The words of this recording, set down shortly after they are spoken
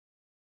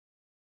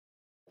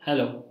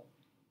Hello,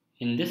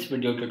 in this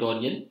video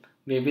tutorial,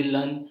 we will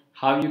learn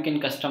how you can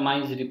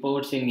customize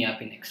reports in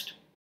ERPNext.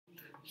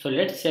 So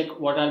let's check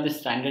what are the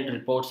standard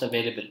reports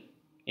available.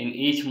 In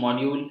each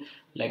module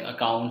like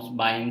accounts,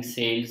 buying,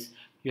 sales,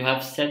 you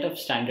have set of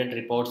standard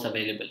reports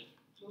available.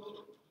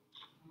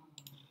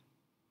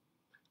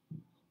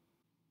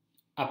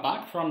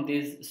 Apart from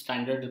these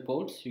standard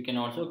reports, you can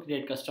also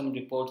create custom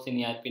reports in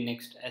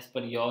ERPNext as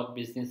per your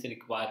business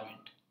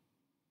requirement.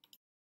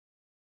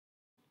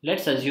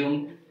 Let's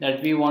assume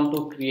that we want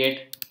to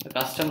create a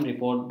custom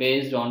report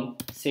based on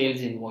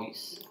sales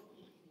invoice.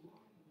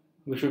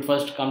 We should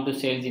first come to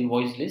sales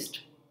invoice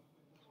list.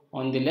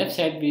 On the left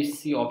side we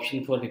see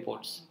option for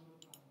reports.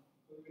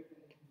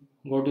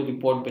 Go to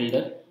report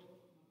builder.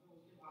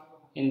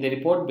 In the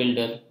report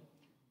builder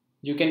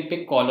you can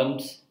pick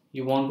columns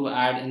you want to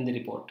add in the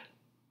report.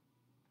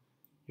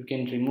 You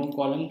can remove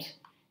columns,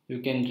 you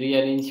can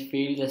rearrange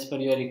fields as per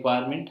your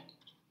requirement,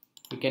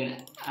 you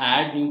can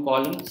add new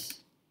columns,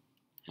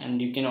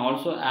 and you can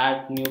also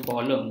add new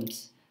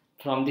columns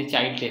from the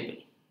child table.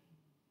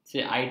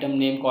 Say item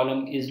name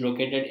column is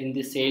located in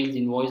the sales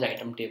invoice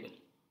item table.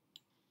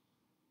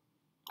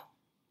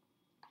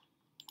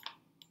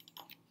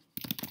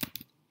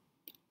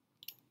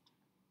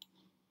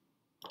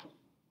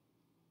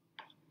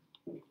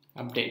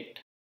 Update.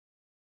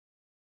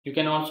 You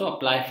can also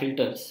apply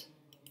filters.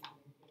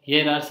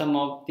 Here are some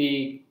of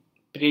the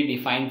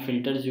predefined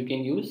filters you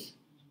can use.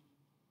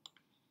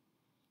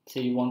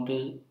 Say you want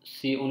to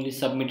see only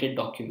submitted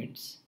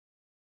documents.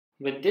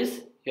 With this,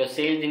 your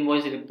sales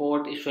invoice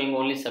report is showing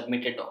only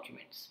submitted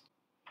documents.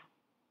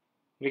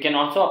 We can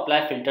also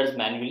apply filters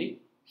manually.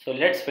 So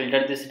let's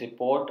filter this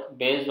report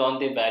based on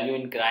the value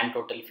in grand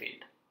total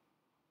field.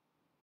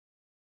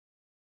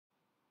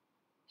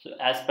 So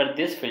as per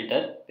this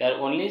filter, we are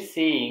only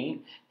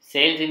seeing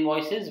sales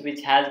invoices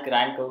which has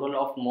grand total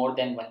of more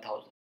than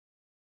 1000.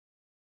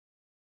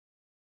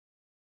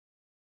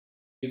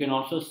 You can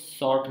also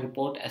sort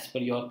report as per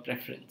your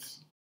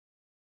preference.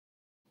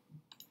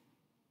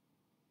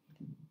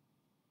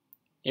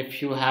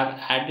 If you have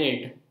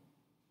added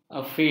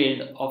a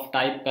field of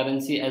type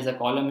currency as a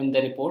column in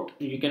the report,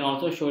 you can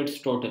also show its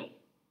total.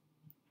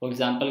 For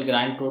example,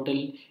 grand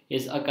total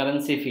is a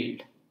currency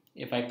field.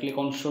 If I click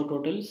on show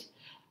totals,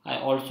 I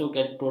also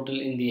get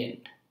total in the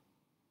end.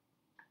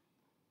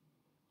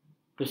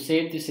 To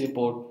save this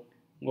report,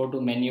 go to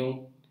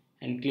menu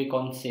and click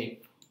on save.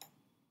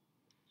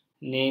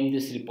 Name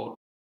this report.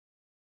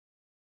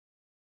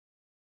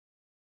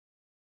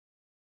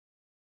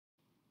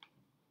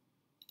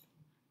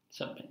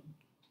 Submit.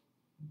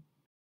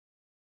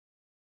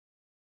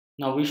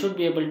 Now we should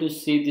be able to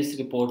see this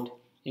report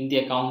in the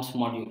accounts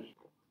module.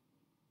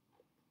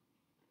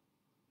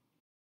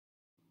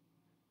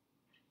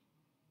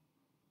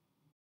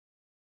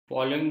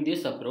 Following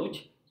this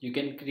approach, you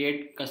can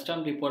create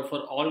custom report for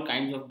all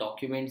kinds of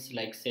documents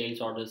like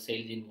sales order,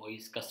 sales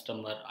invoice,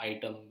 customer,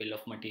 item, bill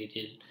of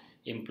material,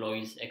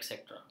 employees, etc.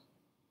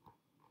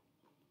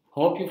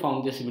 Hope you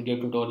found this video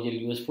tutorial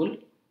useful.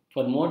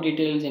 For more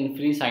details and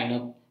free sign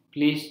up,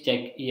 please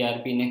check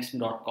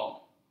erpnext.com.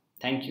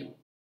 Thank you.